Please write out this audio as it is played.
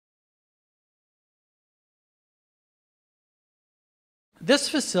This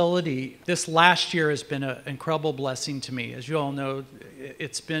facility, this last year has been an incredible blessing to me. As you all know,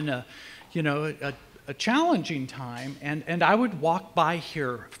 it's been a challenging time, and I would walk by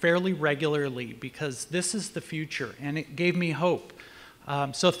here fairly regularly because this is the future, and it gave me hope.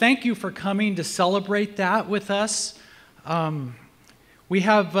 So thank you for coming to celebrate that with us. We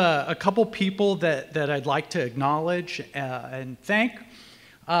have a couple people that I'd like to acknowledge and thank.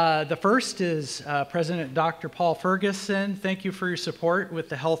 The first is President Dr. Paul Ferguson. Thank you for your support with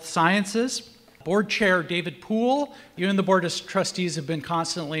the health sciences. Board Chair David Poole, you and the Board of Trustees have been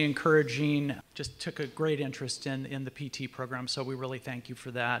constantly encouraging, just took a great interest in the PT program, so we really thank you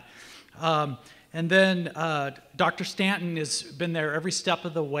for that. And then Dr. Stanton has been there every step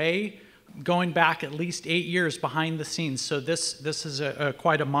of the way, going back at least 8 years behind the scenes, so this is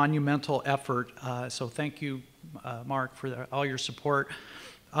quite a monumental effort, so thank you, Mark, for all your support.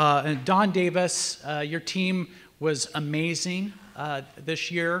 And Don Davis, your team was amazing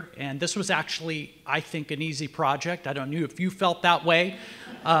this year, and this was actually, I think, an easy project. I don't know if you felt that way,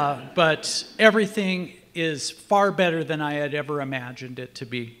 but everything is far better than I had ever imagined it to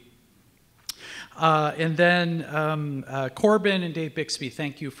be. And then Corbin and Dave Bixby,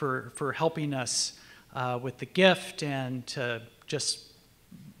 thank you for helping us with the gift and to just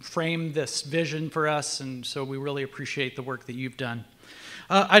frame this vision for us, and so we really appreciate the work that you've done.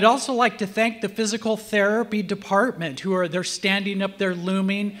 I'd also like to thank the physical therapy department they're standing up there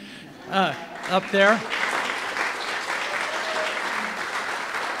looming up there.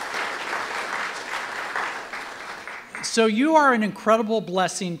 So you are an incredible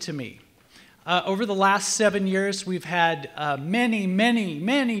blessing to me. Over the last 7 years, we've had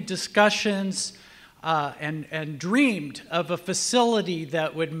many discussions and dreamed of a facility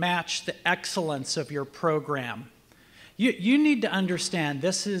that would match the excellence of your program. You need to understand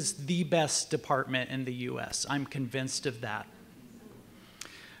this is the best department in the U.S. I'm convinced of that.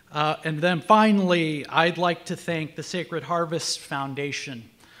 And then finally, I'd like to thank the Sacred Harvest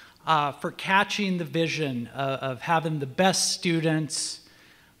Foundation for catching the vision of having the best students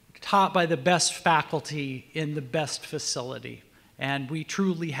taught by the best faculty in the best facility. And we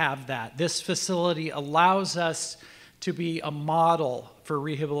truly have that. This facility allows us to be a model for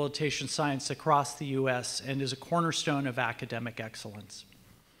rehabilitation science across the U.S. and is a cornerstone of academic excellence.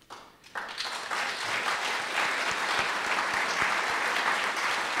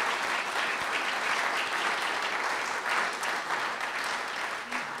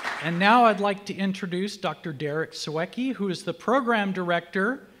 And now I'd like to introduce Dr. Derek Sawecki, who is the program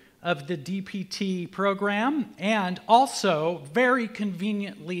director of the DPT program and also, very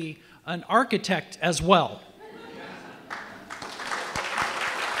conveniently, an architect as well.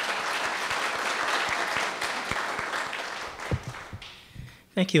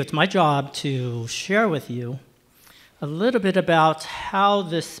 Thank you. It's my job to share with you a little bit about how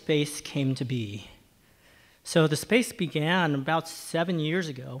this space came to be. So the space began about 7 years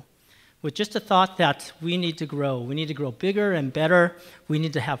ago with just a thought that we need to grow. We need to grow bigger and better. We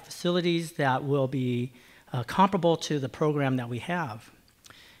need to have facilities that will be comparable to the program that we have.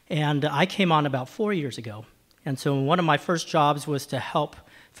 And I came on about 4 years ago. And so one of my first jobs was to help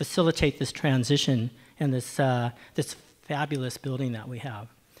facilitate this transition and this fabulous building that we have.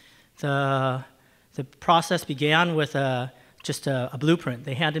 The process began with just a blueprint.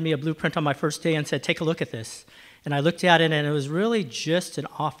 They handed me a blueprint on my first day and said, take a look at this. And I looked at it, and it was really just an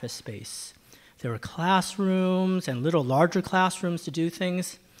office space. There were classrooms and little larger classrooms to do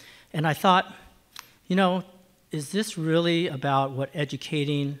things. And I thought, you know, is this really about what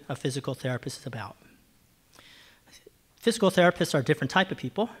educating a physical therapist is about? Physical therapists are a different type of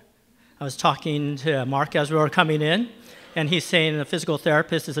people. I was talking to Mark as we were coming in, and he's saying a physical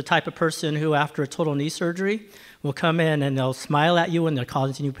therapist is a type of person who, after a total knee surgery, will come in and they'll smile at you and they're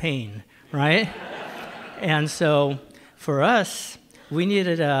causing you pain, right? And so for us, we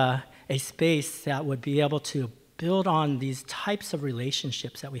needed a space that would be able to build on these types of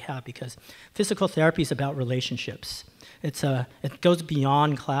relationships that we have, because physical therapy is about relationships. It goes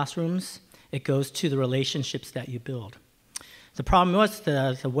beyond classrooms. It goes to the relationships that you build. The problem was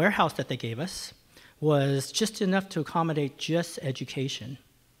the warehouse that they gave us was just enough to accommodate just education.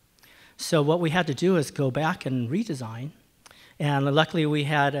 So what we had to do is go back and redesign. And luckily we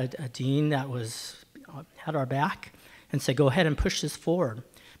had a dean that had our back and said, go ahead and push this forward,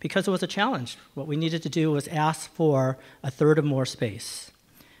 because it was a challenge. What we needed to do was ask for a third of more space.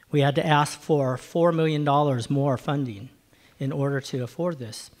 We had to ask for $4 million more funding in order to afford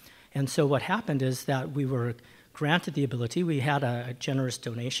this. And so what happened is that we were granted the ability. We had a generous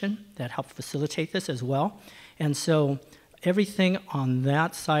donation that helped facilitate this as well. And so everything on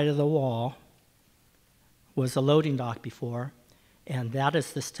that side of the wall was a loading dock before, And that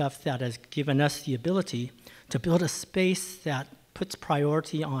is the stuff that has given us the ability to build a space that puts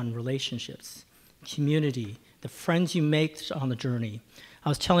priority on relationships, community, the friends you make on the journey. I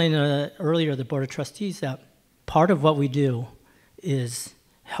was telling earlier the Board of Trustees that part of what we do is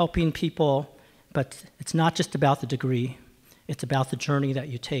helping people, but it's not just about the degree, it's about the journey that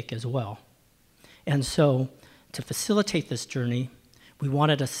you take as well. And so to facilitate this journey, we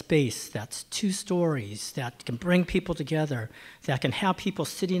wanted a space that's 2 stories, that can bring people together, that can have people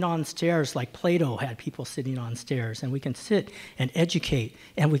sitting on stairs like Plato had people sitting on stairs, and we can sit and educate,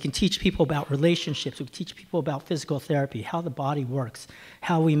 and we can teach people about relationships, we can teach people about physical therapy, how the body works,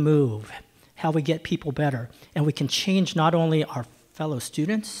 how we move, how we get people better, and we can change not only our fellow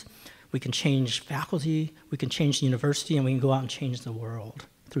students, we can change faculty, we can change the university, and we can go out and change the world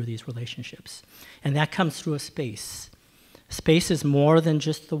through these relationships. And that comes through a space. Space is more than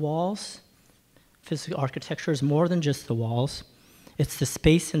just the walls. Physical architecture is more than just the walls. It's the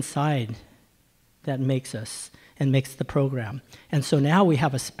space inside that makes us and makes the program. And so now we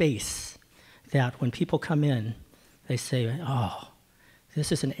have a space that when people come in, they say, oh,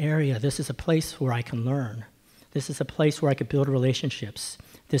 this is an area, this is a place where I can learn. This is a place where I can build relationships.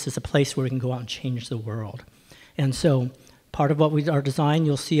 This is a place where we can go out and change the world. And so part of what our design,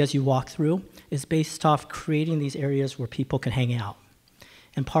 you'll see as you walk through, is based off creating these areas where people can hang out.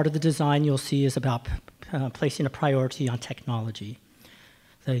 And part of the design you'll see is about placing a priority on technology.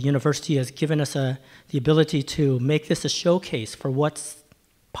 The university has given us the ability to make this a showcase for what's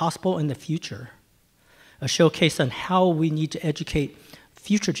possible in the future, a showcase on how we need to educate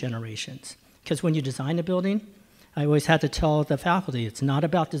future generations. Because when you design a building, I always had to tell the faculty, it's not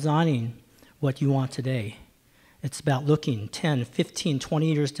about designing what you want today. It's about looking 10, 15,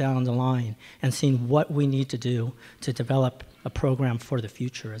 20 years down the line and seeing what we need to do to develop a program for the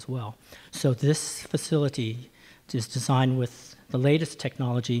future as well. So this facility is designed with the latest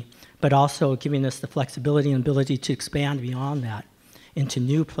technology, but also giving us the flexibility and ability to expand beyond that into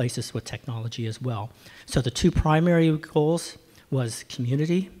new places with technology as well. So the 2 primary goals was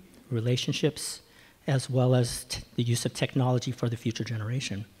community, relationships, as well as the use of technology for the future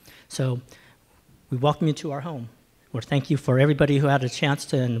generation. So we welcome you to our home. Well, thank you for everybody who had a chance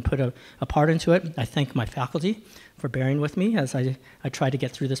to put a part into it. I thank my faculty for bearing with me as I try to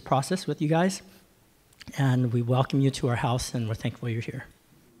get through this process with you guys. And we welcome you to our house, and we're thankful you're here.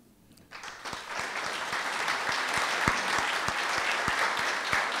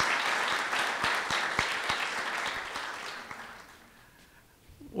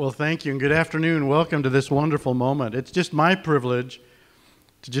 Well, thank you, and good afternoon. Welcome to this wonderful moment. It's just my privilege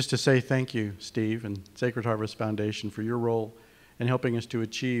to say thank you, Steve, and Sacred Harvest Foundation for your role in helping us to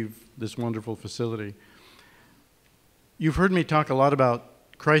achieve this wonderful facility. You've heard me talk a lot about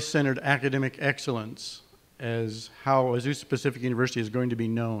Christ-centered academic excellence as how Azusa Pacific University is going to be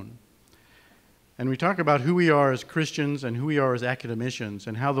known. And we talk about who we are as Christians and who we are as academicians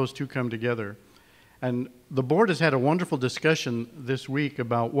and how those 2 come together. And the board has had a wonderful discussion this week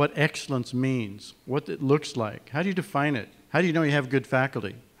about what excellence means, what it looks like. How do you define it? How do you know you have good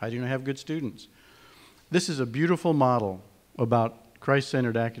faculty? How do you know you have good students? This is a beautiful model about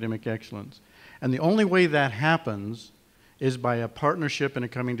Christ-centered academic excellence. And the only way that happens is by a partnership and a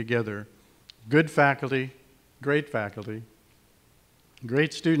coming together. Good faculty, great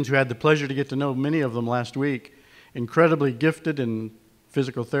students who had the pleasure to get to know many of them last week, incredibly gifted in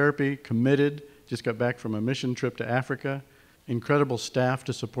physical therapy, committed, just got back from a mission trip to Africa, incredible staff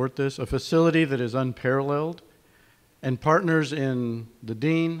to support this, a facility that is unparalleled, and partners in the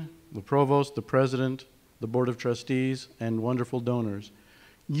dean, the provost, the president, the board of trustees, and wonderful donors.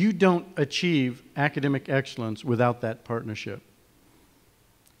 You don't achieve academic excellence without that partnership.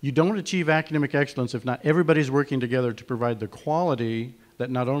 You don't achieve academic excellence if not everybody's working together to provide the quality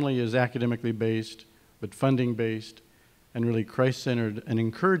that not only is academically based, but funding based, and really Christ-centered, and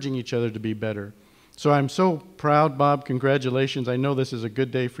encouraging each other to be better. So I'm so proud, Bob, congratulations. I know this is a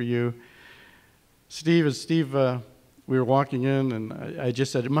good day for you. Steve, we were walking in, and I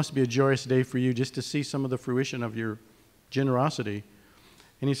just said, it must be a joyous day for you just to see some of the fruition of your generosity.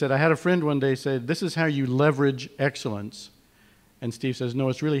 And he said, I had a friend one day say, this is how you leverage excellence. And Steve says, no,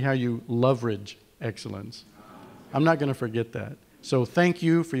 it's really how you leverage excellence. I'm not going to forget that. So thank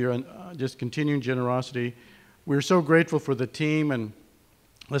you for your just continuing generosity. We're so grateful for the team, and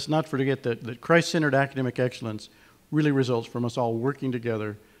let's not forget that Christ-centered academic excellence really results from us all working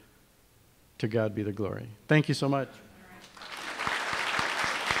together. To God be the glory. Thank you so much.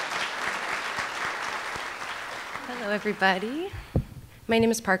 Hello, everybody. My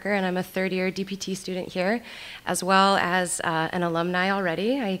name is Parker, and I'm a third-year DPT student here, as well as an alumni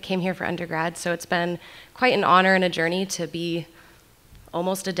already. I came here for undergrad, so it's been quite an honor and a journey to be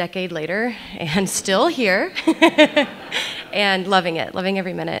almost a decade later and still here and loving it, loving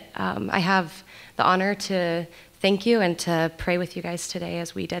every minute. I have the honor to thank you and to pray with you guys today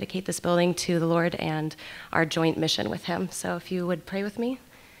as we dedicate this building to the Lord and our joint mission with him. So if you would pray with me.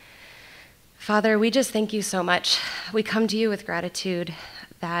 Father, we just thank you so much. We come to you with gratitude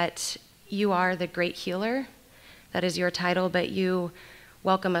that you are the great healer. That is your title, but you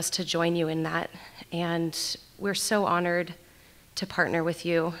welcome us to join you in that. And we're so honored to partner with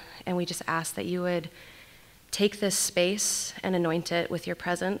you. And we just ask that you would take this space and anoint it with your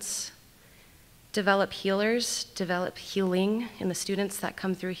presence. Develop healers, develop healing in the students that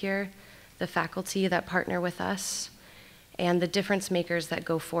come through here, the faculty that partner with us, and the difference makers that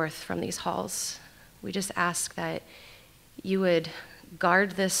go forth from these halls. We just ask that you would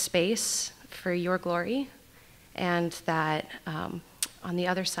guard this space for your glory, and that on the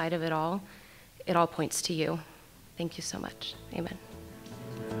other side of it all points to you. Thank you so much. Amen.